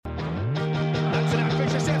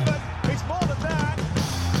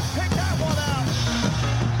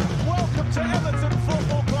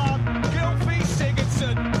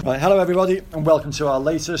Right, hello everybody and welcome to our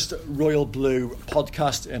latest Royal Blue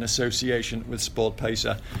podcast in association with Sport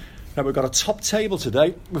Pacer. Now we've got a top table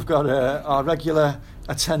today. We've got our regular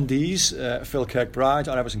attendees, Phil Kirkbride,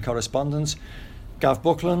 our Everton correspondent, Gav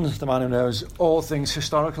Buckland, the man who knows all things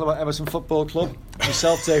historical about Everton Football Club,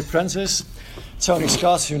 myself, Dave Prentice, Tony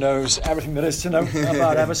Scott, who knows everything there is to know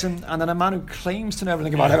about Everton, and then a man who claims to know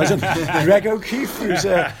everything about Everton, Greg O'Keefe, who's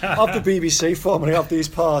of the BBC, formerly of these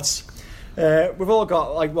parts. We've all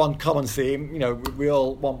got like one common theme, we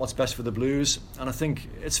all want what's best for the Blues, and I think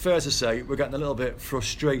it's fair to say we're getting a little bit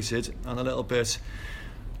frustrated and a little bit,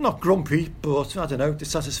 not grumpy, but I don't know,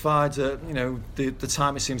 dissatisfied at the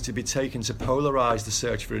time it seems to be taken to polarise the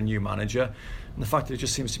search for a new manager, and the fact that it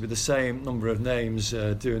just seems to be the same number of names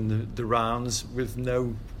doing the rounds with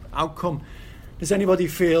no outcome. Does anybody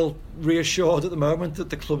feel reassured at the moment that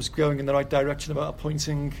the club's going in the right direction about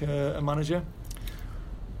appointing a manager?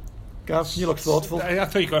 Gav, you look thoughtful. I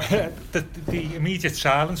thought you got the immediate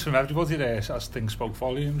silence from everybody there as things spoke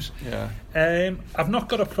volumes. Yeah. I've not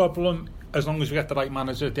got a problem as long as we get the right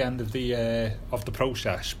manager at the end of the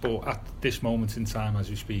process. But at this moment in time, as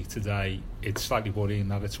we speak today, it's slightly worrying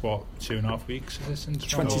that it's 2.5 weeks is it, since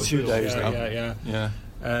 22 days now. Yeah.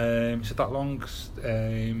 So that long,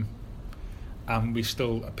 and we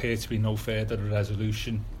still appear to be no further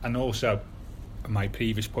resolution. And also, my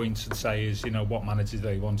previous point to say is, what manager do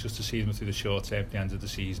they want, just to see them through the short term at the end of the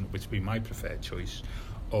season, which would be my preferred choice,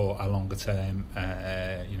 or a longer term,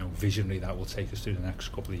 visionary that will take us through the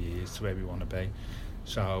next couple of years to where we want to be.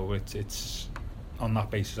 So it's on that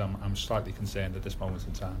basis, I'm slightly concerned at this moment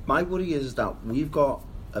in time. My worry is that we've got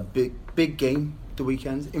a big game the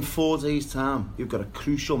weekend. In 4 days' time, we've got a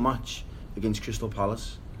crucial match against Crystal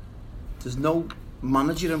Palace. There's no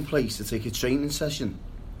manager in place to take a training session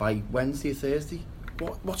by Wednesday or Thursday.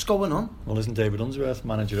 What's going on? Well, isn't David Unsworth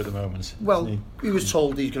manager at the moment? Well, he was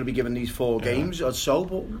told he's going to be given these 4 games or so,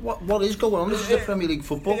 but what is going on? This is the Premier League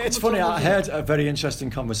football. It's funny, I had a very interesting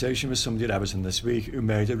conversation with somebody at Everton this week who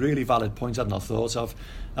made a really valid point I'd not thought of,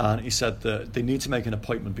 and he said that they need to make an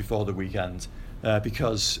appointment before the weekend,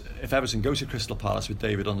 because if Everton go to Crystal Palace with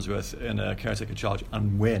David Unsworth in a caretaker charge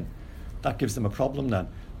and win, that gives them a problem then,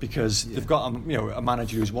 because they've got a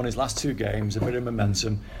manager who's won his last 2 games, a bit of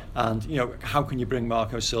momentum, and how can you bring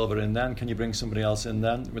Marco Silva in then? Can you bring somebody else in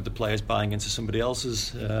then, with the players buying into somebody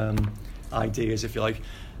else's ideas, if you like?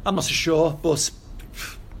 I'm not so sure, but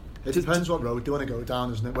it depends what road they want to go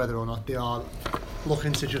down, isn't it? Whether or not they are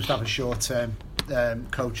looking to just have a short-term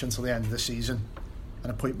coach until the end of the season, an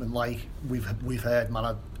appointment like we've heard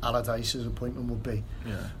Allardyce's appointment would be,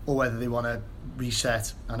 or whether they want to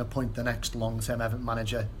reset and appoint the next long-term Everton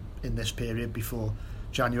manager in this period before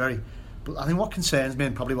January. But I think what concerns me,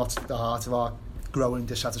 and probably what's at the heart of our growing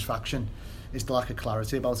dissatisfaction, is the lack of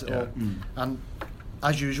clarity about it all. And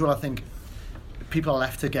as usual, I think people are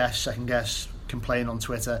left to guess, second guess, complain on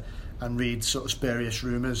Twitter and read sort of spurious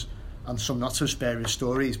rumours and some not so spurious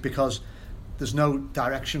stories, because there's no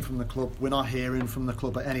direction from the club. We're not hearing from the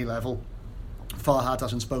club at any level. Farhad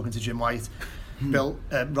hasn't spoken to Jim White.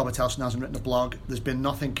 Robert Elson hasn't written a blog. There's been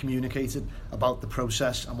nothing communicated about the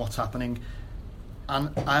process and what's happening.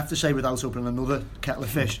 And I have to say, without opening another kettle of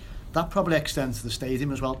fish, that probably extends to the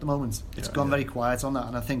stadium as well at the moment. It's gone very quiet on that,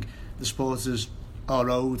 and I think the supporters are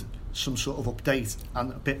owed some sort of update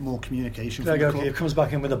and a bit more communication from the club. It comes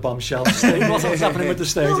back in with a bombshell. What's happening with the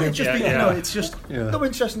stadium? It's just no,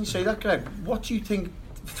 interesting you say that, Greg. What do you think,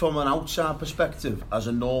 from an outside perspective, as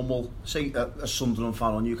a normal, say, a Sunderland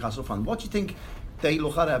fan or Newcastle fan, what do you think they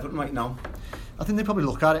look at Everton right now? I think they probably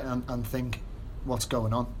look at it and think, what's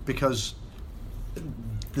going on? Because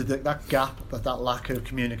that gap, that lack of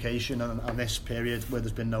communication and this period where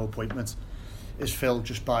there's been no appointment is filled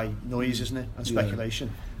just by noise, isn't it, and speculation.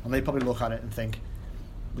 And they probably look at it and think,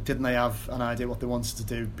 but didn't they have an idea what they wanted to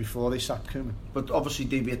do before they sacked Koeman? But obviously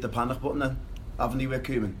they've hit the panic button then, haven't they, with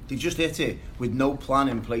Koeman? They just hit it with no plan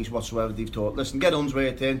in place whatsoever. They've thought, listen, get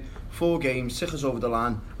Unsworth in, 4 games, tick us over the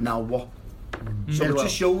line, now what? So it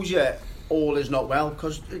just shows you all is not well,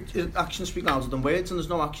 because actions speak louder than words, and there's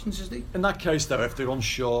no actions, is there? In that case, though, if they're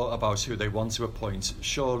unsure about who they want to appoint,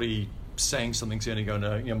 surely saying something's only going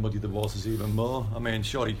to muddy the waters even more. I mean,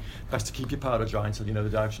 surely best to keep your powder dry until you know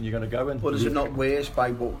the direction you're going to go in. But is it not worse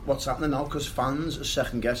by what's happening now, because fans are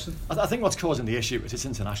second guessing? I think what's causing the issue is it's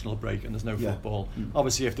international break and there's no football.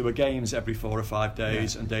 Obviously, if there were games every 4 or 5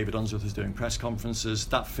 days and David Unsworth is doing press conferences,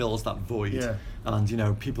 that fills that void,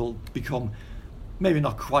 and people become maybe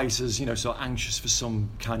not quite as so anxious for some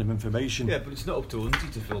kind of information. Yeah, but it's not up to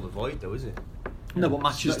Unsy to fill the void, though, is it? No, but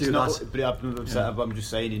matches do that. But I'm just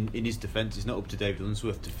saying, in his defence, it's not up to David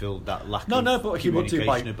Unsworth to fill that lack of but he would do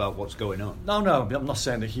about what's going on. No, I'm not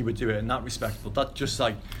saying that he would do it in that respect, but that just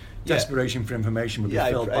like desperation for information would be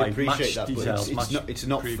filled by match that, details. It's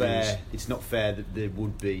not fair. It's not fair that there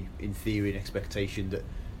would be, in theory, an expectation that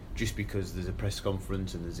just because there's a press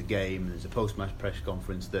conference and there's a game and there's a post-match press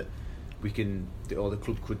conference that or the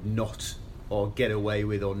club could not or get away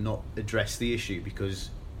with or not address the issue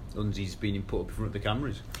because Unzi's been put up in front of the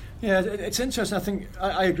cameras. Yeah, it's interesting. I think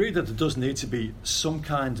I agree that there does need to be some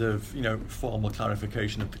kind of formal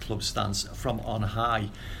clarification of the club's stance from on high.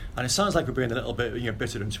 And it sounds like we're being a little bit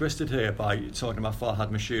bitter and twisted here by talking about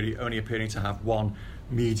Farhad Mashiri only appearing to have one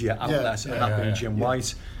media outlet, and that being Jim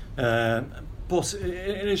White. But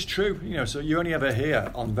it is true, so you only ever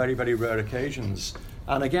hear on very, very rare occasions.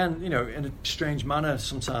 And again, in a strange manner,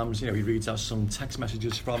 sometimes, he reads out some text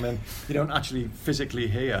messages from him. You don't actually physically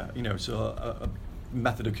hear, a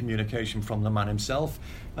method of communication from the man himself.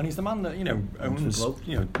 And he's the man that, owns,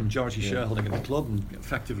 majority shareholding in the club and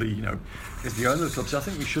effectively, is the owner of the club. So I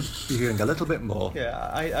think we should be hearing a little bit more.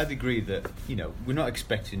 Yeah, I'd agree that, we're not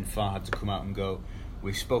expecting Farhad to come out and go,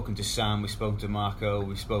 we've spoken to Sam, we've spoken to Marco,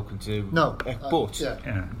 we've spoken to...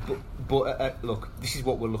 But look, this is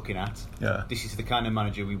what we're looking at. Yeah. This is the kind of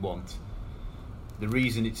manager we want. The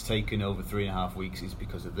reason it's taken over 3.5 weeks is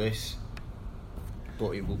because of this.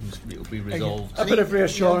 But it'll be resolved. A bit of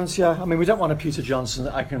reassurance, I mean, we don't want a Peter Johnson.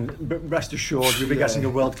 I can rest assured we'll be getting a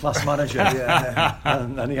world-class manager.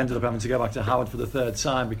 And he ended up having to go back to Howard for the third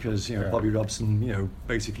time because Bobby Robson,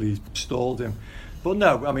 basically stalled him. But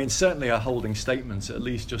no, I mean, certainly a holding statement, at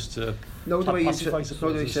least just to the way you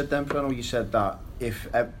said then, Fernando, you said that if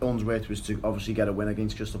Unsworth was to obviously get a win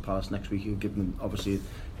against Crystal Palace next week, it would give them obviously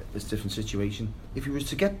a different situation. If he was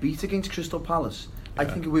to get beat against Crystal Palace, I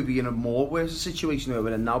think it would be in a more worse situation than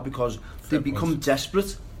we're in now because they become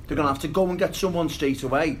desperate. They're going to have to go and get someone straight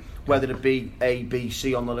away, whether it be A, B,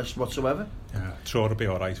 C on the list whatsoever. Yeah, sure, it'll be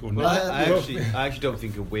all right, wouldn't it? I actually don't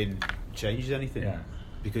think a win changes anything. Yeah.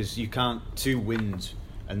 Because you can't, 2 wins,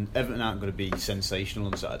 and Everton aren't going to be sensational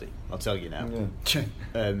on Saturday, I'll tell you now.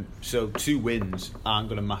 So 2 wins aren't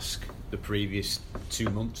going to mask the previous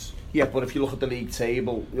 2 months. Yeah, but if you look at the league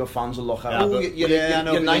table, your fans will look at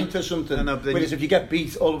you're ninth or something. Whereas if you get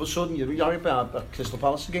beat, all of a sudden you're about at Crystal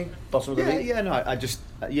Palace again, bottom of the league.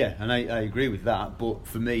 I agree with that. But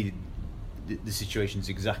for me, the situation's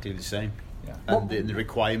exactly the same. Yeah. And the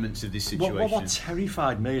requirements of this situation. What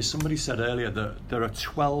terrified me is somebody said earlier that there are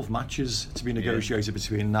 12 matches to be negotiated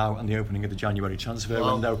between now and the opening of the January transfer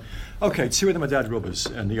window. Okay, 2 of them are dead rubbers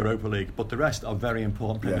in the Europa League, but the rest are very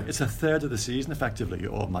important. Yeah. It's a third of the season, effectively,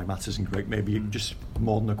 or my maths isn't great, maybe just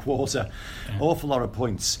more than a quarter. Yeah. Awful lot of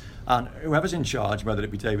points. And whoever's in charge, whether it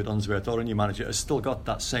be David Unsworth or a new manager, has still got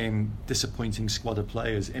that same disappointing squad of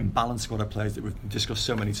players, imbalanced squad of players that we've discussed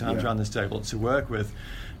so many times around this table to work with.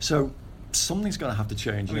 So something's going to have to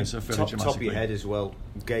change. Top of your head as well,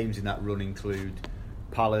 games in that run include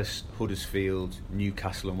Palace, Huddersfield,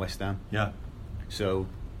 Newcastle and West Ham. Yeah. So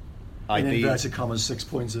in inverted commas, 6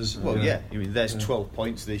 pointers. Well, I mean, there's 12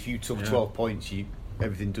 points. If you took 12 points,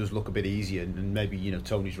 everything does look a bit easier, and maybe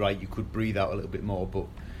Tony's right. You could breathe out a little bit more, but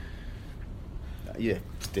the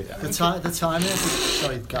timing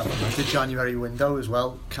of the January window as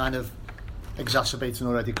well kind of exacerbates an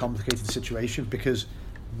already complicated situation because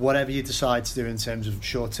whatever you decide to do in terms of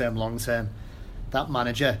short term, long term, that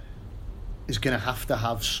manager is going to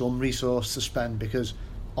have some resource to spend because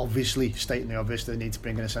obviously, stating the obvious, they need to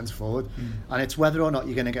bring in a centre forward. And it's whether or not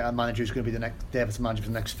you're going to get a manager who's going to be the Everton manager for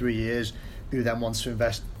the next 3 years, who then wants to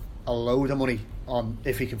invest a load of money on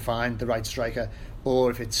if he can find the right striker,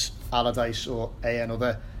 or if it's Allardyce or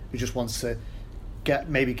another who just wants to get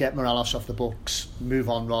Morales off the books, move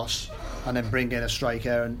on Ross, and then bring in a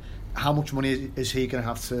striker. And how much money is he going to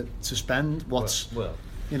have to spend?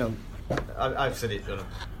 I've said it on a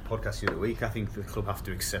podcast the other week. I think the club have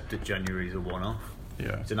to accept that January is a one-off.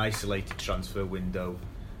 Yeah. It's an isolated transfer window.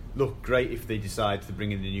 Look, great if they decide to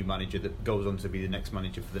bring in a new manager that goes on to be the next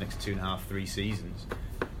manager for the next 2.5-3 seasons.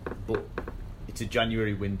 But it's a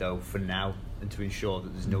January window for now, and to ensure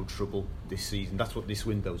that there's no trouble this season. That's what this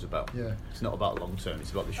window's about. Yeah. It's not about long term,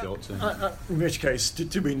 it's about the short term. In which case,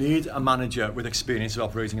 do we need a manager with experience of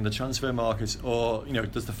operating in the transfer market, or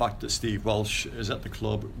does the fact that Steve Walsh is at the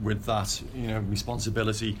club with that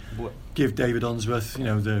responsibility give David Unsworth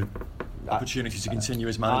the opportunity to continue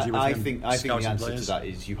as manager with him? I think the answer to that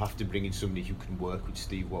is you have to bring in somebody who can work with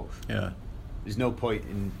Steve Walsh. Yeah. There's no point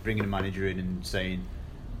in bringing a manager in and saying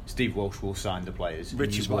Steve Walsh will sign the players.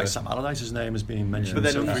 Which is why Sam Allardyce's name has been mentioned. But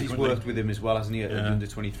then so he's worked with him as well, hasn't he, at the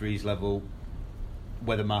under-23s level.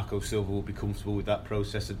 whether Marco Silva will be comfortable with that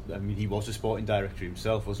process. I mean, he was a sporting director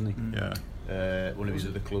himself, wasn't he? Yeah. One of his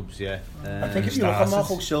other clubs, yeah. I think if you look at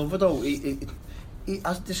Marco Silva, though, he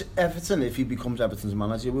as this Everton, if he becomes Everton's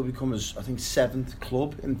manager, will become his, I think, 7th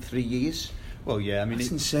club in 3 years. Well, yeah, I mean,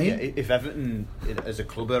 it's insane. Yeah, if Everton, as a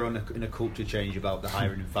club, are in a culture change about the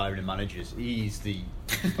hiring and firing of managers, he's the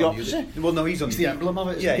opposite. Well, no, he's the emblem of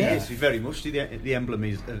it. Yeah, he is. He's very much the emblem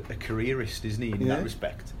is a careerist, isn't he? In that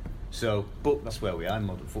respect. So, but that's where we are in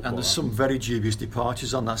modern football. And there's some very dubious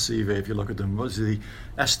departures on that CV if you look at them. Was the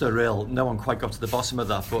Estoril? No one quite got to the bottom of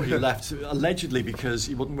that, but he left allegedly because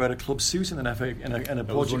he wouldn't wear a club suit in a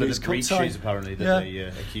Portuguese cup tie. Apparently that they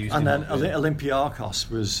accused and him. And then Olympiacos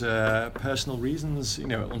was personal reasons,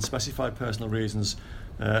 unspecified personal reasons.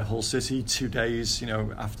 Hull City, 2 days,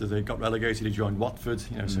 after they got relegated, he joined Watford.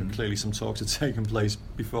 So clearly some talks had taken place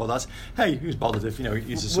before that. Hey, who's bothered if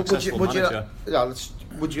he's a successful manager?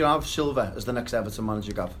 Would you have Silva as the next Everton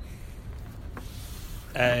manager, Gav?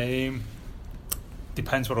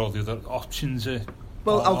 Depends what all the other options are.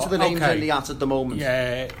 Well, out of the names in the hat at the moment.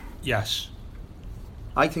 Yeah, yes.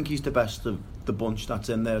 I think he's the best of the bunch that's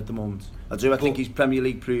in there at the moment. I do. I think he's Premier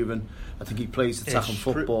League proven. I think he plays attacking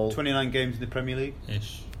football. 29 games in the Premier League.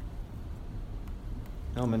 Ish.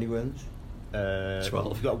 How many wins?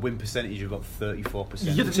 12. He's got a win percentage of about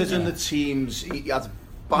 34%. Considering the teams, he had a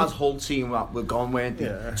bad Hull team that were gone, weren't they?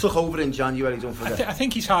 Yeah. Took over in January, don't forget. I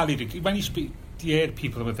think he's highly... When you speak... You hear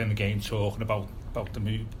people within the game talking about the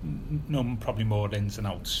move, probably more ins and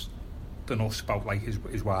outs than us about like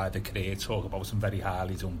his wider career, talk about some very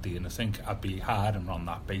highly Dundee, and I think I'd be hard on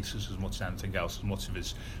that basis as much as anything else, as much of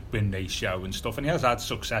his win ratio and stuff, and he has had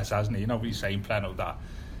success, hasn't he? He's saying Plano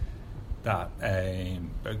that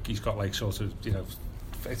he's got like sort of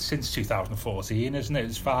it's since 2014, isn't it?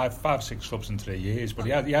 It's five, 6 clubs in 3 years, but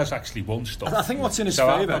he has actually won stuff. I think what's in his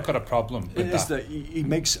favour, I've not got a problem with is that he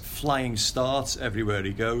makes flying starts everywhere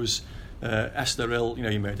he goes. Estoril,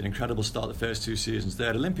 he made an incredible start the first 2 seasons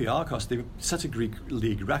there. Olympiacos, they set a Greek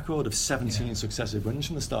league record of 17 successive wins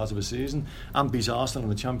from the start of a season, and beat Arsenal in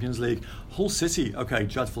the Champions League. Hull City,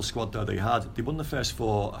 dreadful squad though they had, they won the first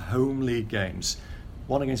 4 home league games.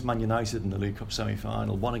 1 against Man United in the League Cup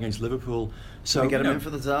semi-final, 1 against Liverpool. So get him in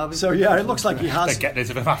for the derby. So yeah, it looks like he has. They're getting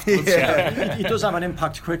rid of him afterwards. He does have an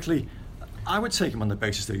impact quickly. I would take him on the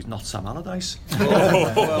basis that he's not Sam Allardyce.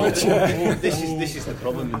 This is the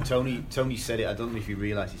problem. And Tony said it. I don't know if you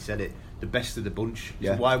realise he said it. The best of the bunch.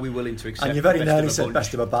 Yeah. So why are we willing to accept? And you very nearly said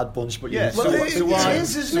best of a bad bunch, but yeah. So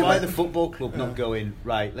why the football club not going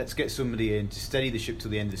right? Let's get somebody in to steady the ship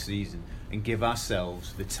till the end of the season and give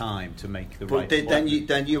ourselves the time to make the right. But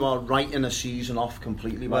then you are writing a season off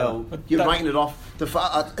completely. Well, you're writing it off.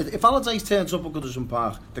 If Allardyce turns up at Goodison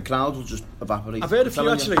Park, the crowd will just evaporate. I've heard a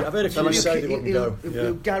few say they wouldn't go.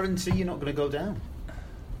 He'll guarantee you're not going to go down.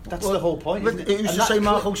 That's the whole point. But it used to say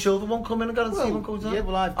Marco Silva won't come in and guarantee he won't go down. Yeah,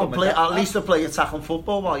 well, at least I'll play attacking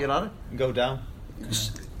football while you're at it. And go down.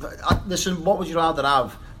 Listen, what would you rather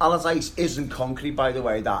have? Allardyce isn't concrete, by the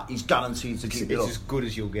way, that he's guaranteed to keep it up. It's as good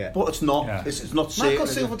as you'll get. But it's not. Yeah. It's not certain.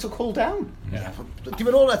 Marco Silva took Hull down. Yeah. They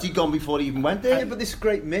were already gone before he even went there. Yeah, but this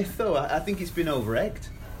great myth, though, I think it's been over-egged.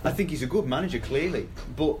 I think he's a good manager, clearly.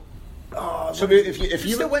 But... so if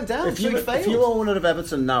you still went down, if you were owner of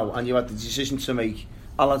Everton now and you had the decision to make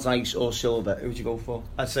Allardyce or Silva, who would you go for?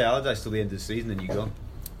 I'd say Allardyce till the end of the season, then you're gone.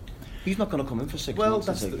 He's not going to come in for 6 months.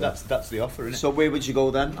 Well, that's the offer, isn't it? So where would you go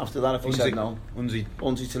then after that if he said no? Unzi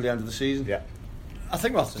till the end of the season. Yeah. I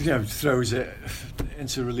think what throws it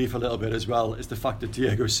into relief a little bit as well is the fact that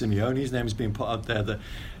Diego Simeone's name has been put out there that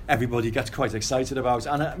everybody gets quite excited about,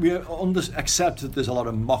 and we accept that there's a lot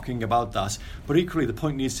of mocking about that, but equally the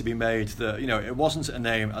point needs to be made that it wasn't a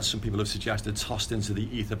name, as some people have suggested, tossed into the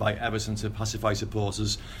ether by Everton to pacify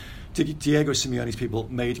supporters. Diego Simeone's people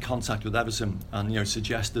made contact with Everton and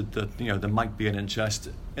suggested that there might be an interest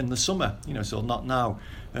in the summer, so not now,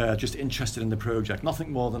 just interested in the project,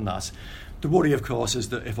 nothing more than that. The worry, of course, is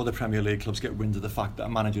that if other Premier League clubs get wind of the fact that a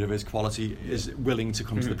manager of his quality is willing to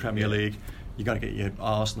come to the Premier League, you're going to get your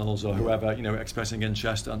Arsenals or whoever expressing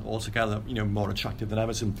interest, and altogether more attractive than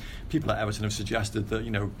Everton. People at Everton have suggested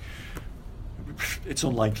that it's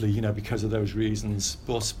unlikely because of those reasons.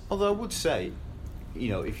 But although I would say,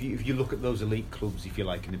 if you look at those elite clubs, if you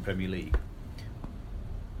like, in the Premier League,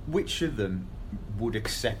 which of them would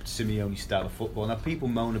accept Simeone's style of football? Now, people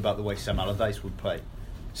moan about the way Sam Allardyce would play.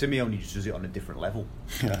 Simeone just does it on a different level.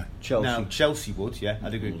 Yeah. Chelsea would, yeah,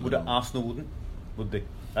 I'd agree. Arsenal wouldn't? Would they?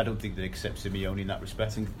 I don't think they'd accept Simeone in that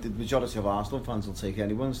respect. I think the majority of Arsenal fans will take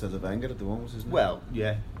anyone instead of Wenger at the moment, isn't it? Well,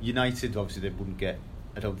 yeah. United, obviously, they wouldn't get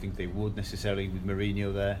I don't think they would necessarily with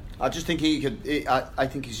Mourinho there. I just think he could. I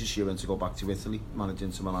think he's assuring to go back to Italy, managing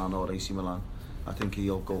Inter Milan or AC Milan. I think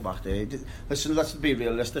he'll go back there. Listen, let's be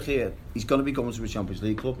realistic here. He's going to be coming to a Champions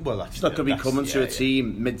League club. Well, he's not going to be coming to a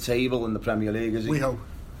team mid-table in the Premier League, is he? We hope.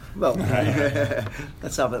 Well,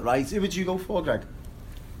 let's have it right. Who would you go for, Greg?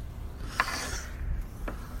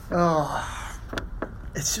 Oh,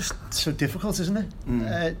 it's just so difficult, isn't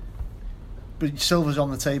it? But Silva's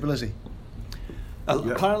on the table, is he?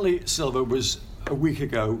 Apparently Silva was a week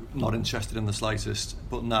ago not interested in the slightest,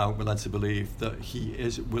 but now we're led to believe that he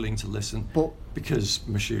is willing to listen, because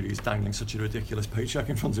Mashudi is dangling such a ridiculous paycheck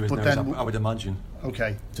in front of his nose, I would imagine.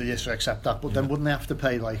 Okay, so yes, I accept that, but then wouldn't they have to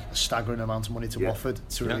pay like a staggering amount of money to Watford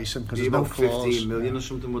to release him? Because there's no clause. 15 million or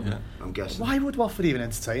something, wouldn't it? I'm guessing. Why would Watford even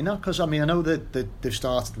entertain that? Because I mean, I know that they've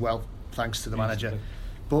started well thanks to the manager,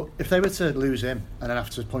 but if they were to lose him and then have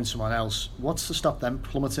to appoint someone else, what's to stop them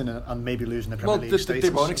plummeting and maybe losing the Premier League status? They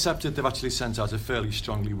won't accept it. They've actually sent out a fairly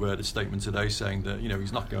strongly worded statement today saying that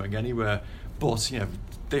he's not going anywhere, but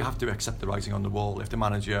they have to accept the writing on the wall. If the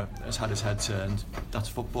manager has had his head turned, that's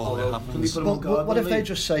football. It happens. What if they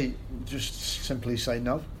just simply say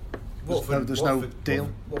no? There's no deal.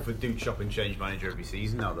 Watford do chop and change manager every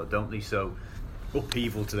season now, though, don't they? So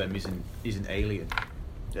upheaval to them isn't alien.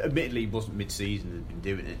 Admittedly, it wasn't mid-season; they'd been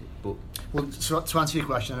doing it. But to answer your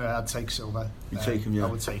question, I'd take Silva. You'd take him, yeah. I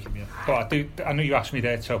would take him, yeah. But I know you asked me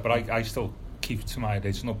there, too, but I still keep to my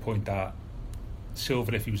original point that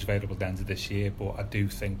Silva, if he was available at the end of this year, but I do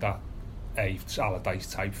think that a Allardyce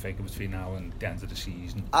type figure between now and the end of the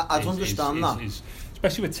season. I understand that,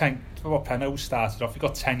 especially with what Penno started off. We've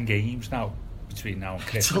got 10 games now between now and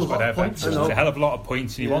Christmas, whatever. It's a hell of a lot of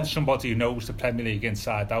points. And you want somebody who knows the Premier League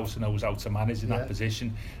inside out and knows how to manage in that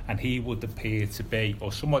position, and he would appear to be,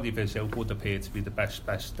 or somebody of his ilk would appear to be the best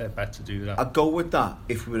bet to do that. I'd go with that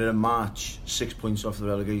if we were in March, 6 points off the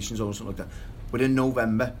relegation zone or something like that. We're in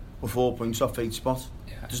November, we're 4 points off 8th spot.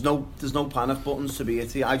 There's no panic buttons to be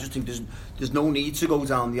hit here. I just think there's no need to go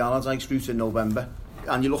down the Allardyce route in November.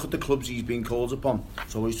 And you look at the clubs he's been called upon,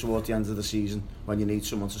 it's always towards the end of the season when you need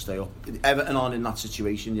someone to stay up. Everton aren't in that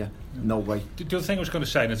situation, no way. The other thing I was going to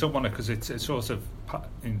say, and I don't want to because it's sort of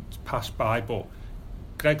passed by, but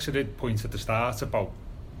Greg said it point at the start about,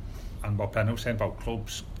 and what Ben was saying about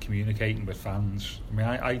clubs communicating with fans. I mean,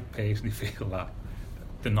 I personally feel that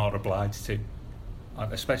they're not obliged to,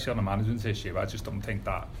 especially on a management issue. I just don't think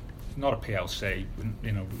that. Not a PLC,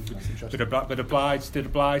 they're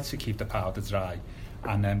obliged to keep the powder dry,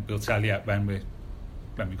 and then we'll tell you when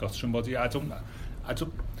we got somebody. I don't.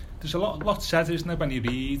 There's a lot said, isn't there, when you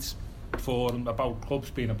read forum about clubs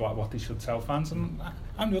being about what they should tell fans, and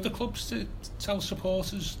the other clubs to tell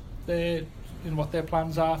supporters what their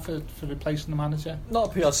plans are for replacing the manager.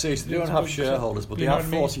 Not PLC, so they don't have shareholders, but they have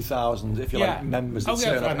 40,000, if you like, members that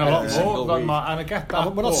turn up every single week. And I get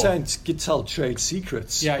that. We're not saying to tell trade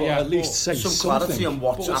secrets, but at least say some clarity on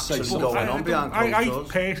what's actually going on behind closed doors.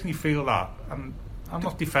 I personally feel that, and I'm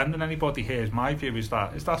not defending anybody here. My view is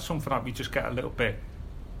that something that we just get a little bit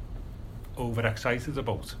overexcited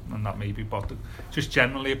about, and that maybe, but just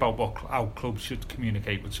generally about how clubs should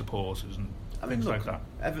communicate with supporters and things like that.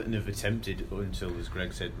 Everton have attempted, until, as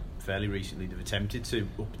Greg said, fairly recently, they've attempted to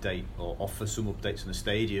update or offer some updates on the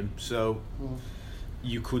stadium. So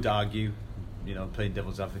you could argue, playing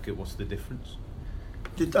devil's advocate, what's the difference?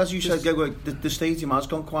 As you said, the stadium has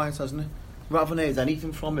gone quiet, hasn't it? We haven't heard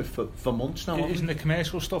anything from it for months now. Isn't the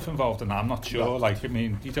commercial stuff involved in that? I'm not sure.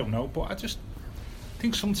 You don't know, but I just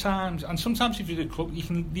think sometimes if you're the club, you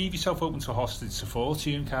can leave yourself open to hostage support.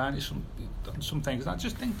 You can't. Some things. And I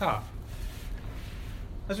just think that.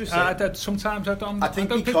 As we said, sometimes I don't. I think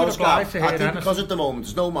because at the moment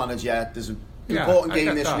there's no manager. There's an important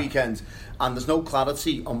game this weekend, and there's no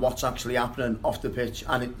clarity on what's actually happening off the pitch.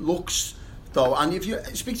 And it looks though, and if you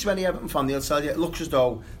speak to any Everton fan, they'll tell you it looks as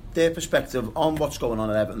though their perspective on what's going on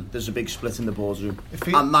at Everton, there's a big split in the boardroom,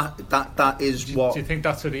 and that is what. Do you think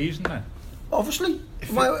that's the reason then? Obviously,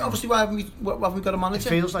 why haven't we got a manager?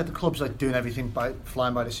 It feels like the club's doing everything by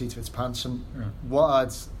flying by the seat of its pants, and what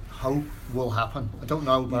I'd hope will happen, I don't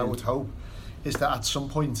know, but I would hope, is that at some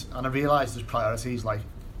point, and I realise there's priorities like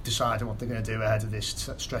deciding what they're going to do ahead of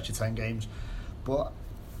this stretch of 10 games, but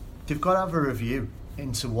they've got to have a review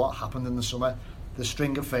into what happened in the summer, the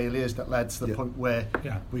string of failures that led to the point where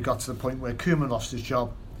we got to the point where Koeman lost his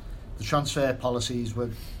job, the transfer policies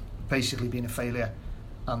were basically being a failure,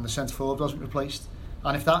 and the centre forward wasn't replaced.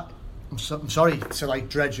 And if that, I'm sorry to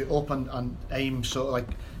dredge it up and aim sort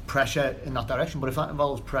of pressure in that direction, but if that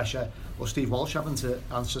involves pressure or Steve Walsh having to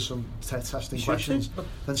answer some testing questions,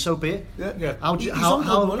 then so be it. Yeah. How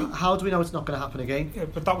do we know it's not going to happen again? Yeah,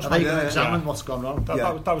 but that was Are they going to examine what's gone wrong?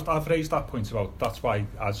 I've raised that point about. That's why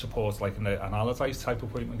I support like an Allardyce type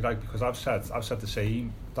appointment, Greg, because I've said the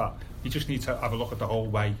same, that you just need to have a look at the whole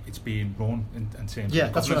way it's being run in terms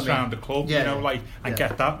of governance around the club, and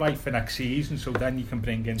get that right for next season. So then you can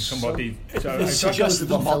bring in somebody. It's just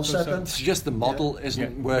the model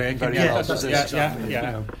isn't working very well.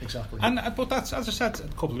 Exactly. And but that's, as I said a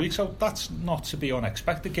couple of weeks ago, that's not to be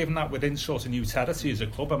unexpected, given that we're in sort of new territory as a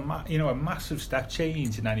club. A massive step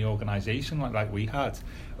change in any organisation like we had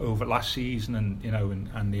over last season and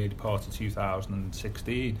and the early part of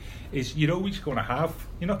 2016 is you're always going to have.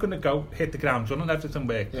 You're not going to go hit the ground running, everything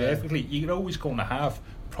work perfectly. You're always going to have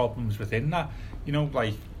problems within that.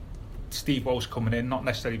 Like Steve Walsh coming in, not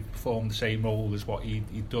necessarily perform the same role as what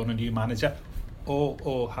he'd done, a new manager,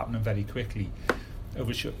 or happening very quickly.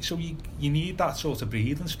 So you need that sort of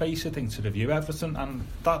breathing space, I think, to review everything, and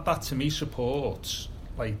that to me supports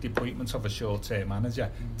like the appointment of a short-term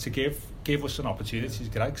manager to give us an opportunity, as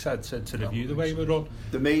Greg said, to review the way we run.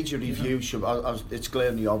 The major review should, it's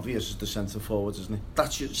glaringly obvious, is the centre forwards, isn't it?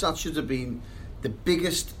 That should have been the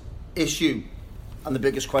biggest issue and the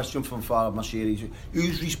biggest question from Farhad Moshiri.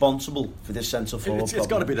 Who's responsible for this centre forward? It's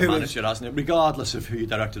got to be the manager, hasn't it? Regardless of who your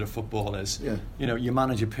director of football is. Yeah. Your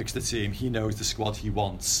manager picks the team. He knows the squad he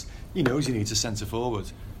wants. He knows he needs a centre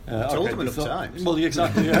forward. Told them enough times. Well,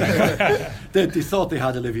 exactly. Yeah. they thought they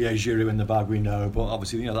had Olivier Giroud in the bag, we know, but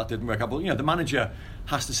obviously that didn't work out. But the manager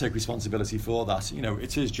has to take responsibility for that.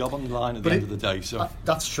 It's his job on the line at the end of the day. So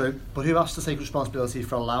that's true. But who has to take responsibility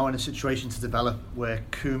for allowing a situation to develop where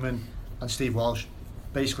Koeman and Steve Walsh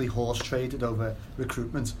basically horse traded over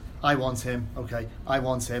recruitment? I want him, okay, I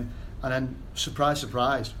want him, and then surprise,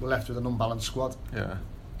 surprise, we're left with an unbalanced squad. Yeah.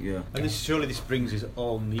 And surely this brings us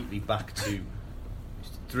all neatly back to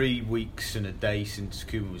 3 weeks and a day since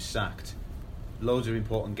Koeman was sacked. Loads of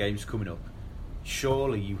important games coming up.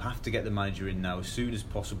 Surely you have to get the manager in now as soon as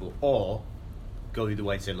possible, or go the other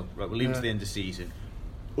way and say, look, right, we'll leave him to the end of the season.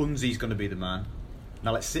 Unzi's going to be the man.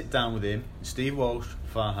 Now let's sit down with him, Steve Walsh,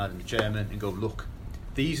 Farhad and the chairman, and go, look,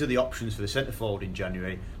 these are the options for the centre forward in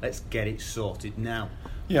January. Let's get it sorted now.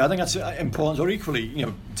 Yeah, I think that's important. Or equally,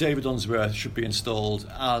 David Unsworth should be installed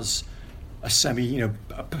as a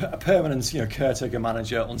a permanent, caretaker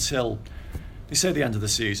manager until they say the end of the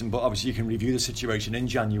season. But obviously, you can review the situation in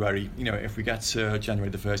January. If we get to January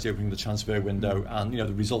the 1st, opening the transfer window, and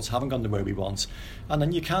the results haven't gone the way we want, and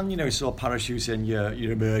then you can, sort of parachute in your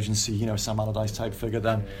emergency, Sam Allardyce type figure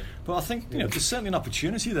then. But I think there's certainly an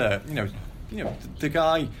opportunity there. The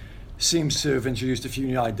guy seems to have introduced a few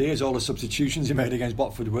new ideas. All the substitutions he made against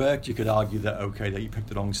Watford worked. You could argue that that you picked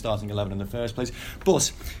the wrong starting 11 in the first place,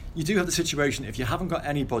 but you do have the situation, if you haven't got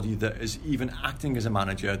anybody that is even acting as a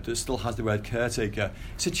manager that still has the word caretaker,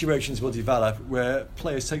 situations will develop where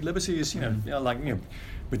players take liberties.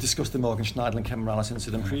 We discussed the Morgan Schneider and Kevin Morales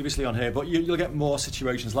incident previously on here, but you'll get more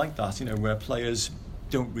situations like that, where players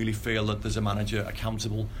don't really feel that there's a manager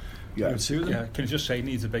accountable to them. Yeah, can you just say he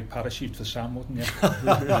needs a big parachute for Sam, wouldn't you?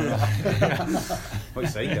 What you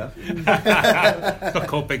say, Gav? It's not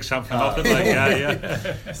called Big Sam for nothing.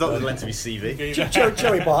 It's not meant to be CV.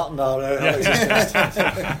 Joey Barton,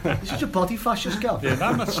 He's such a body fascist, Gav. Yeah, no,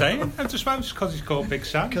 I'm not saying. I'm just because he's called Big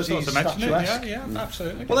Sam. Because he's statuesque. Yeah,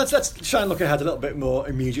 absolutely. Well, let's try and look ahead a little bit more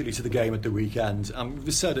immediately to the game at the weekend.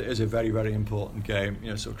 We've said it is a very, very important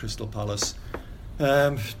game. So Crystal Palace.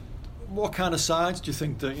 What kind of sides do you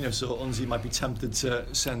think that Unzi might be tempted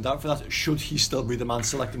to send out for that? Should he still be the man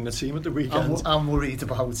selecting the team at the weekend? I'm worried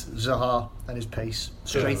about Zaha and his pace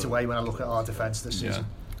straight away when I look at our defence this season.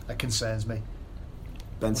 That concerns me.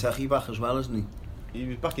 Benteke back as well, isn't he? He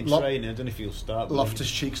was back in training. I don't know if he'll start.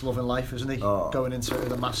 Loftus-Cheek's loving life, isn't he? Going into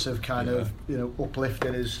the massive kind of uplift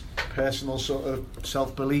in his personal sort of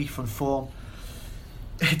self-belief and form.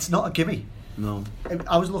 It's not a gimme. No.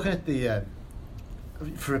 I was looking at the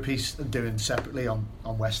for a piece I'm doing separately on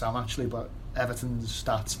West Ham actually, but Everton's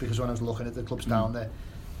stats, because when I was looking at the clubs down there,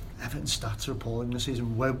 Everton's stats are appalling this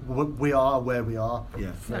season. We are where we are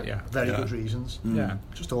for very good reasons.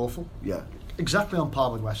 Just awful. Exactly on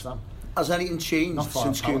par with West Ham. Has anything changed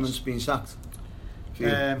since Koeman's been sacked?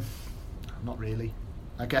 Not really.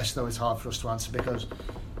 I guess though it's hard for us to answer because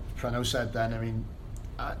Prano said then, I mean,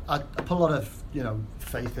 I put a lot of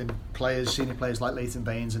faith in players, senior players like Leighton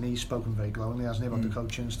Baines, and he's spoken very glowingly, hasn't he, about the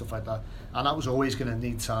coaching and stuff like that. And that was always going to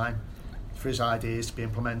need time for his ideas to be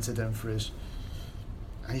implemented and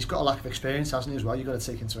he's got a lack of experience, hasn't he, as well? You've got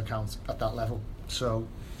to take into account at that level. So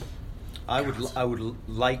I would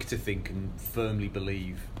like to think and firmly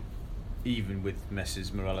believe even with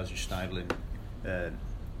Messrs Morales and Schneidlin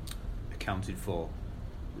accounted for,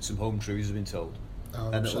 some home truths have been told.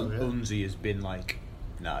 And Unzi has been like,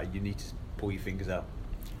 nah, you need to pull your fingers out.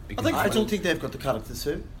 I don't think they've got the character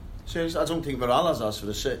to. Seriously, I don't think Morales has for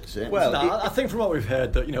the 6. Well, I think from what we've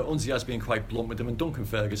heard that Unzi has been quite blunt with them, and Duncan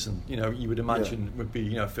Ferguson, you would imagine would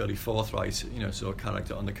be fairly forthright, sort of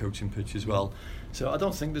character on the coaching pitch as well. So I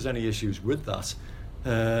don't think there's any issues with that.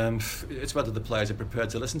 It's whether the players are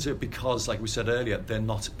prepared to listen to it, because, like we said earlier, they're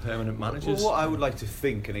not permanent managers. Well, what I would like to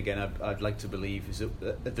think, and again I'd like to believe, is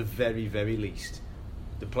that at the very, very least,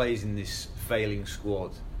 the players in this failing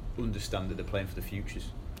squad understand that they're playing for the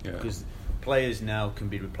futures. Yeah. Because players now can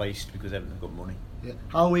be replaced because Everton have got money. Yeah.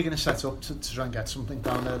 How are we going to set up to try and get something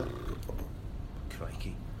down there?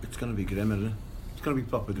 Crikey. It's going to be grim, isn't it? It's going to be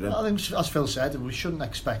proper grim. I think, as Phil said, we shouldn't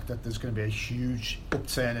expect that there's going to be a huge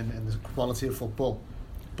upturn in the quality of football.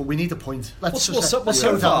 But we need a point. So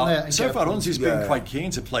far, Unzi's been quite keen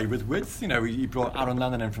to play with width. He brought Aaron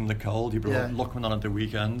Lennon in from the cold. He brought Luckman on at the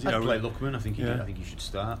weekend. I'd play Luckman. I think he should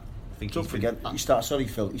start. Don't forget, Phil.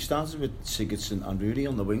 He started with Sigurdsson and Rudy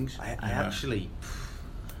on the wings. I actually,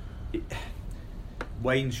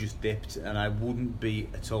 Wayne's just dipped, and I wouldn't be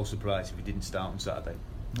at all surprised if he didn't start on Saturday.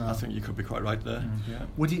 No. I think you could be quite right there. Yeah.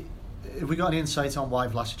 Have we got any insight on why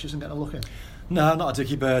Vlasic isn't getting a look in? No, not a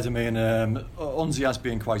dicky bird. I mean, Unzi has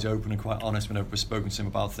been quite open and quite honest whenever we've spoken to him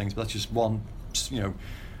about things, but that's just one,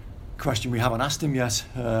 question we haven't asked him yet.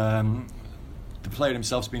 The player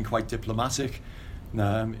himself's been quite diplomatic.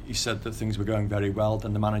 He said that things were going very well,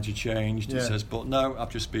 then the manager changed. He says, but no,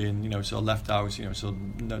 I've just been, sort of left out, so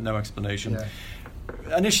no explanation. Yeah.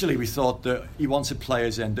 Initially, we thought that he wanted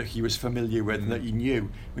players in that he was familiar with and that he knew,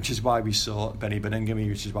 which is why we saw Benny Beningame,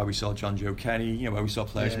 which is why we saw John Joe Kenny, where we saw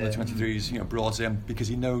players from the 23s, brought in because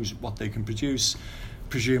he knows what they can produce.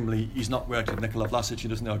 Presumably, he's not worked with Nikola Vlasic. He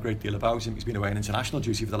doesn't know a great deal about him. He's been away on international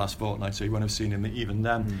duty for the last fortnight, so he won't have seen him even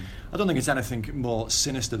then. I don't think it's anything more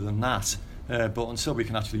sinister than that. But until we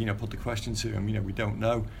can actually, put the question to him, we don't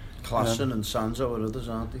know. Klassen and Sanzo are others,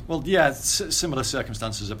 aren't they? Well, yeah, similar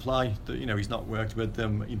circumstances apply. That he's not worked with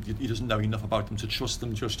them. He doesn't know enough about them to trust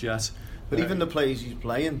them just yet. But even the players he's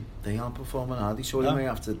playing, they aren't performing, are they? So he may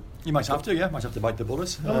have to. You might have to, might have to bite the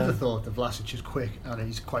bullet. I would have thought that Vlasic is quick and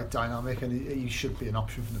he's quite dynamic, and he should be an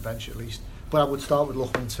option from the bench at least. But I would start with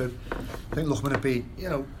Luckman too. I think Luckman would be,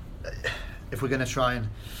 if we're going to try and.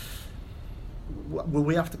 Will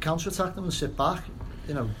we have to counter-attack them and sit back?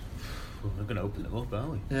 We're going to open them up,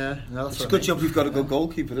 aren't we? Yeah, no, that's a good job you've got a good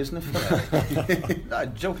goalkeeper, isn't it? No,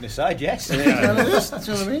 joking aside, yes. That's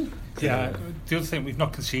what I mean. Yeah, the other thing, we've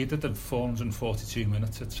not conceded the 442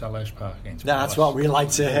 minutes at Selhurst Park against That's what we like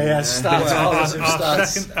to hear.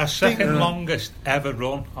 Our second longest ever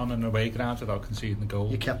run on an away ground without conceding a goal.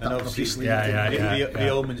 You kept that obviously. The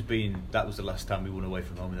omen's been, that was the last time we won away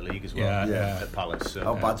from home in the league as well. At Palace. So,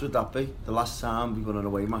 how bad would that be? The last time we won an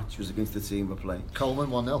away match was against the team we're playing. Coleman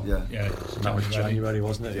 1-0. Yeah. That was January,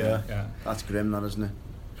 wasn't it? Yeah. That's grim, that, isn't it?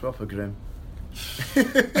 Proper grim.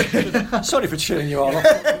 Sorry for cheering you all up.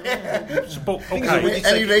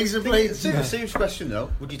 Any razor blades? Serious question though.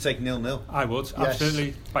 Would you take 0-0? I would,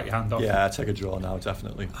 absolutely. Bite your hand off. Yeah, take a draw now,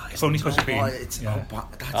 definitely. It's only because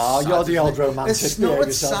you're the old romantic.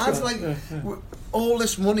 It's sad. Like all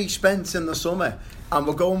this money spent in the summer, and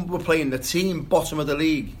we're playing the team bottom of the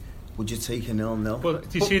league. Would you take a 0-0? Well,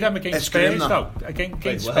 do you see them against Spurs though?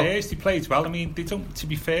 Against Spurs, they played well. I mean, they don't. To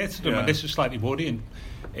be fair to them, and this is slightly worrying,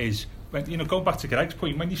 is when going back to Greg's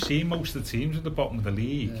point, when you see most of the teams at the bottom of the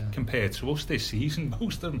leaed compared to us this season,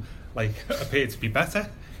 most of them appear to be better.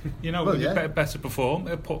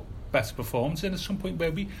 Better performance in at some point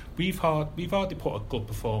where we've hardly put a good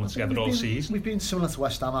performance together all season. We've been similar to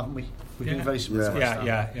West Ham, haven't we? We've been very similar to West Ham.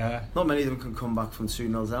 Yeah. Not many of them can come back from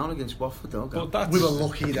 2-0 down against Watford, though. We were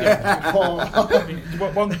lucky there.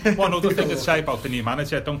 One other thing to say about the new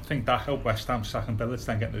manager, I don't think that helped West Ham sacking Billets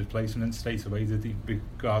then getting the replacement in straight away, did he?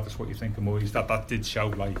 Regardless what you think of Moyes, that did show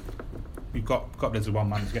we've got rid of one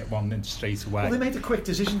man to get one in straight away. Well, they made a quick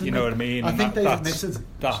decision, didn't they? You know what I mean? I think they've admitted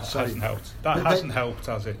that hasn't helped. That hasn't helped,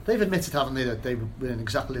 has it? They've admitted, haven't they, that they were in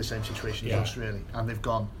exactly the same situation as us, really, and they've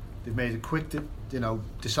made a quick,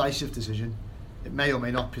 decisive decision. It may or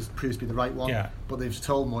may not prove to be the right one, but they've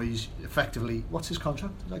told Moyes effectively, what's his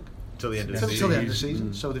contract? Till the end of the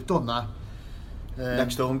season. So they've done that.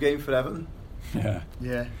 Next home game for Everton.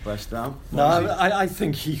 Yeah. West Ham. No, I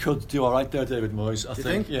think he could do all right there, David Moyes. I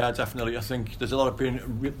think, definitely. I think there's a lot of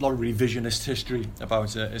revisionist history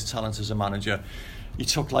about his talent as a manager. he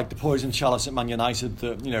took like the poison chalice at Man United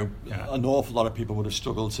that an awful lot of people would have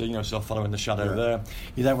struggled to sort of follow in the shadow there.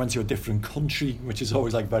 He then went to a different country, which is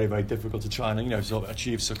always like very, very difficult to try and sort of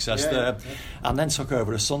achieve success there, and then took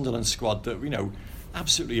over a Sunderland squad that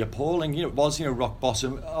absolutely appalling. It was rock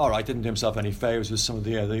bottom. All right, didn't do himself any favours with some of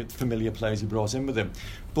the familiar players he brought in with him,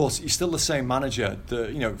 but he's still the same manager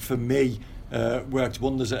that for me worked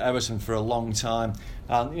wonders at Everton for a long time,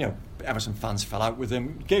 and Everton fans fell out with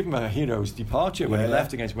him, gave him a hero's departure when he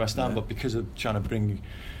left against West Ham, but because of trying to bring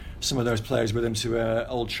some of those players with him to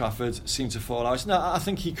Old Trafford seemed to fall out. No, I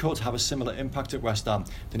think he could have a similar impact at West Ham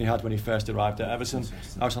than he had when he first arrived at Everton.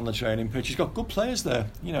 Out on the training pitch, he's got good players there,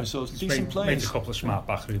 so decent players. Made a couple of smart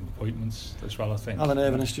backroom appointments as well, I think. Alan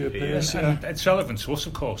Irvin and Stuart Pearce. And it's relevant to us,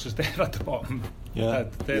 of course, as they're at the bottom.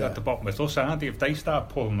 They're at the bottom with us, aren't they? If they start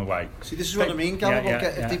pulling away. See, this is what I mean,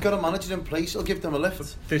 Gallagher. If they've got a manager in place, he'll give them a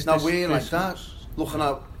lift. We're like that, looking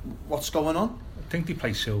at what's going on. I think they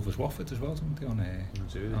play Silver's Watford as well, don't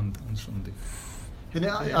they, on Sunday. Isn't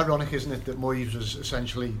it ironic, isn't it, that Moyes was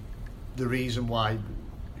essentially the reason why?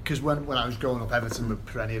 Because when I was growing up, Everton were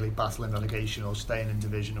perennially battling relegation or staying in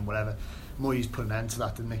division and whatever. Moyes put an end to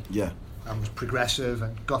that, didn't he? Yeah. And was progressive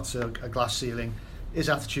and got to a glass ceiling. His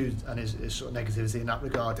attitude and his sort of negativity in that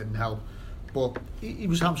regard didn't help. But he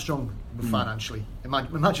was hamstrung financially.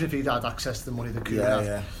 Imagine if he'd had access to the money that Koeman had.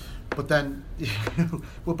 Yeah. But then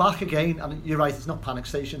we're back again, and you're right, it's not panic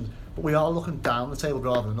stations, but we are looking down the table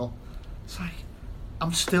rather than up. It's like,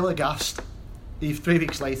 I'm still aghast, even 3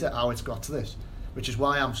 weeks later, how it's got to this, which is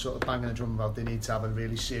why I'm sort of banging the drum about they need to have a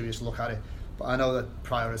really serious look at it. But I know that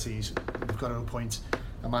priorities, they've got to appoint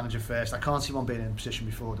a manager first. I can't see one being in a position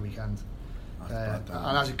before the weekend. And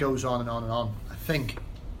as it goes on and on and on, I think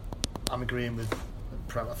I'm agreeing with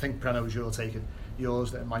I think Preno's you're taking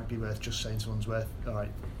yours, that it might be worth just saying to Unsworth, all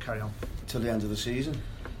right, carry on till the end of the season,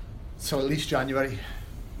 so at least January.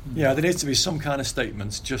 Yeah, there needs to be some kind of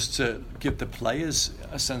statements just to give the players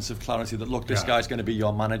a sense of clarity that look, this guy's going to be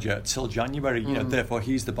your manager till January, therefore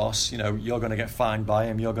he's the boss, you're going to get fined by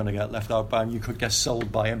him, you're going to get left out by him, you could get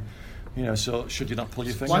sold by him, so should you not pull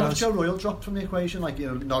your finger out? Why not Joe Royle drop from the equation, like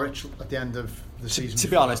Norwich at the end of the season? To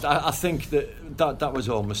be honest, I think that was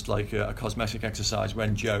almost like a cosmetic exercise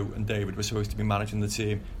when Joe and David were supposed to be managing the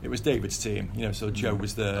team. It was David's team, so Joe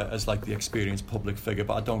was there as like the experienced public figure,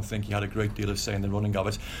 but I don't think he had a great deal of say in the running of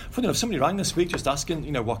it. Funny enough, somebody rang this week just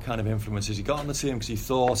asking, what kind of influences he got on the team, because he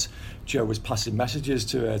thought Joe was passing messages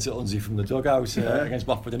to Unsy from the dugout against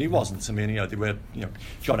Watford, and he wasn't. I mean, they were,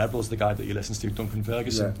 John Ebble's the guy that he listens to, Duncan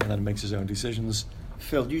Ferguson, and then makes his own decisions.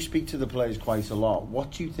 Phil, you speak to the players quite a lot. What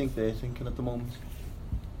do you think they're thinking at the moment?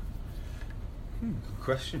 Good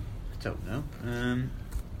question. I don't know.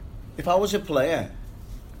 If I was a player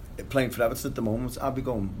playing for Everton at the moment, I'd be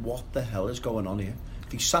going, what the hell is going on here?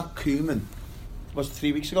 They sacked Koeman, was it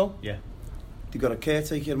 3 weeks ago? Yeah. They got a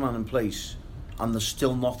caretaker man in place and there's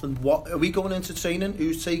still nothing. What are we going into training?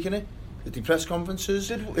 Who's taking it? At the press conferences?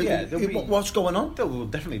 What's going on? They will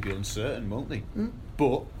definitely be uncertain, won't they?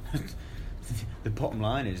 But the bottom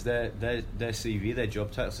line is their CV, their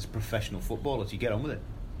job titles as professional footballers. You get on with it.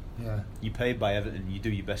 Yeah. You're paid by Everton, you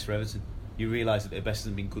do your best for Everton. You realise that their best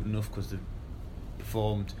hasn't been good enough because they've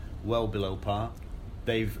performed well below par.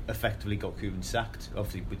 They've effectively got Koeman sacked,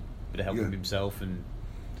 obviously with a bit of help from himself and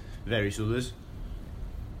various others.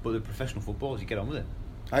 But they're professional footballers, you get on with it.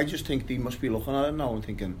 I just think they must be looking at it now and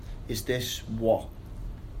thinking, is this what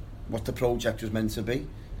the project was meant to be?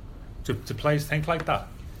 To players think like that?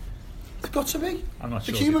 It's got to be. I'm not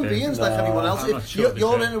sure. The human beings like everyone else.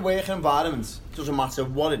 You're in a work environment, doesn't matter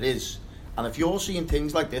what it is, and if you're seeing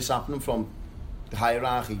things like this happening from the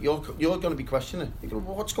hierarchy, you're going to be questioning it. You're going,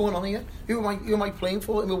 what's going on here? Who am I playing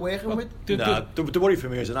for? Who am I working with? The worry for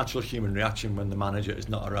me is a natural human reaction when the manager is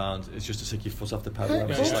not around. It's just to take your foot off the pedal.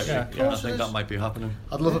 I think that might be happening.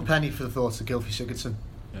 I'd love a penny for the thoughts of Gylfi Sigurdsson.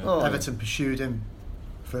 Everton pursued him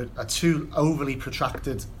for a too overly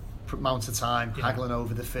protracted amount of time, haggling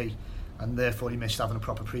over the fee, and therefore he missed having a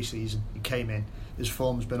proper pre-season. He came in, his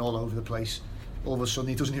form's been all over the place. All of a sudden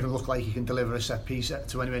he doesn't even look like he can deliver a set piece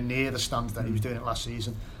to anywhere near the standard that he was doing it last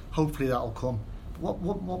season. Hopefully that'll come.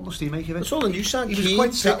 What must he make of it? It's all a new sign. He was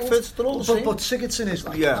quite settled, they're all the same. But Sigurdsson is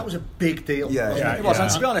like, that was a big deal. It was. And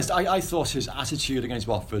to be honest, I thought his attitude against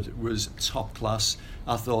Watford was top class.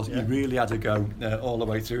 I thought he really had to go all the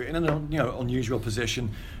way through in an unusual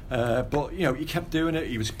position. But you know, he kept doing it.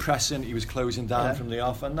 He was pressing. He was closing down from the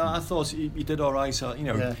off, and I thought he did all right. So, you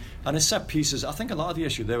know, and his set pieces. I think a lot of the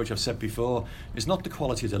issue there, which I've said before, is not the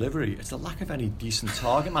quality of delivery. It's the lack of any decent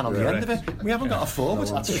target man on the end of it. We haven't got a forward.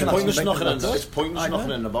 It's pointless knocking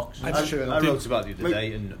in the box. I wrote about it the other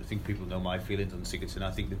day, and I think people know my feelings on Sigurdsson.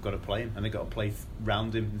 I think they've got to play him, and they've got to play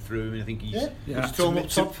round him and through him. And I think he's throw him up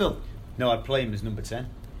top, Phil. No, I'd play him as number 10.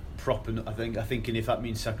 Proper. I think, and if that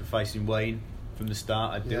means sacrificing Wayne from the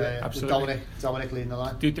start, I'd do it. Absolutely. Dominic leading the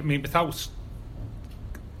line. I mean, without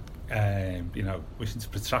you know, wishing to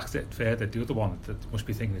protract it further, the other one that must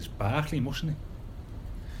be thinking is Barkley, mustn't he?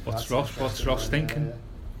 What's Ross thinking?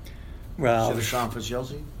 Well, should have signed for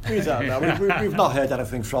Chelsea. We don't know. We've not heard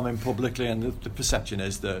anything from him publicly, and the perception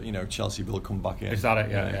is that, you know, Chelsea will come back in. Is that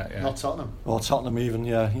it? Yeah. Not Tottenham. Or Tottenham even,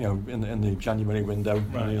 you know, in the January window,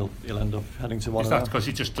 and he'll end up heading to one of them. Is that because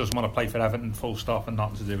he just doesn't want to play for Everton, full stop, and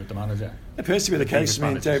nothing to do with the manager? It appears to be the case.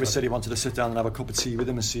 I mean, David said he wanted to sit down and have a cup of tea with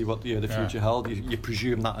him and see what the future held. You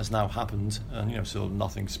presume that has now happened, and, you know, so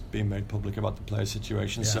nothing's been made public about the player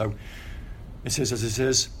situation. So it is as it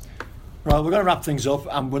is. Right, we're going to wrap things up,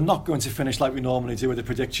 and we're not going to finish like we normally do with a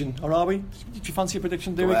prediction, or are we? Do you fancy a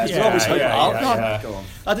prediction, do we? Go on.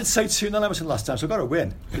 I did say 2-0 Everton last time, so I've got to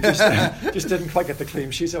win. Just didn't quite get the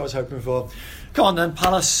clean sheet I was hoping for. Come on then,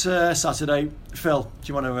 Palace Saturday. Phil, do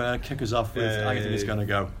you want to kick us off with how you think it's going to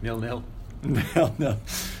go? 0-0. 0-0.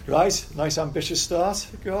 Right, nice ambitious start.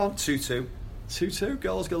 Go on. 2-2. 2-2,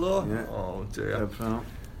 goals galore. Yeah. Oh dear.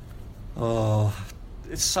 Oh.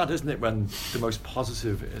 It's sad, isn't it, when the most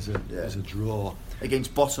positive is a draw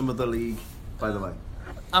against bottom of the league. By the way,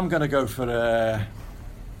 I'm going to go for I'm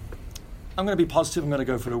going to be positive. I'm going to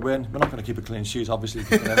go for a win. We're not going to keep a clean sheet, obviously.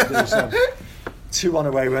 2-1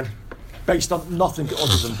 away win, based on nothing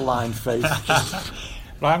other than blind faith.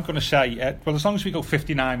 Well, I'm going to say, well, as long as we go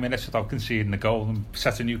 59 minutes without conceding a goal and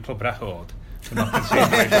set a new club record.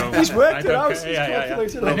 He's worked it out. You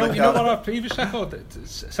know what our previous record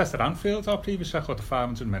set at Anfield? Our previous record of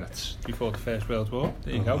 500 minutes before the First World War.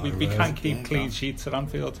 There you go. We can't keep clean sheets at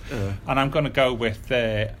Anfield, and I'm going to go with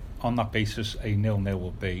on that basis a 0-0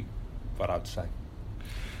 will be what I'd say.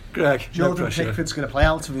 Greg, Jordan Pickford's going to play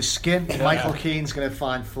out of his skin. Michael Keane's going to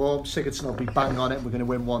find form. Sigurdsson will be bang on it. We're going to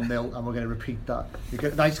win 1-0, and we're going to repeat that.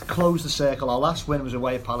 Close the circle. Our last win was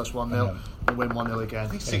away at Palace 1-0. We'll win 1-0 again.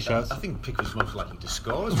 I think Pickford's most likely to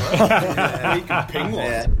score as well. He can ping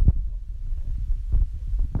one.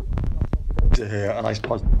 To hear a nice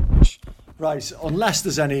positive. Right, unless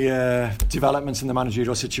there's any developments in the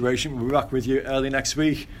managerial situation, we'll be back with you early next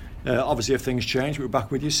week. Obviously, if things change, we'll be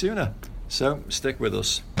back with you sooner. So, stick with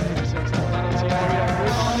us. Yes!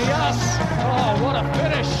 Oh, what a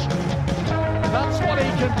finish! That's what he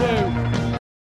can do.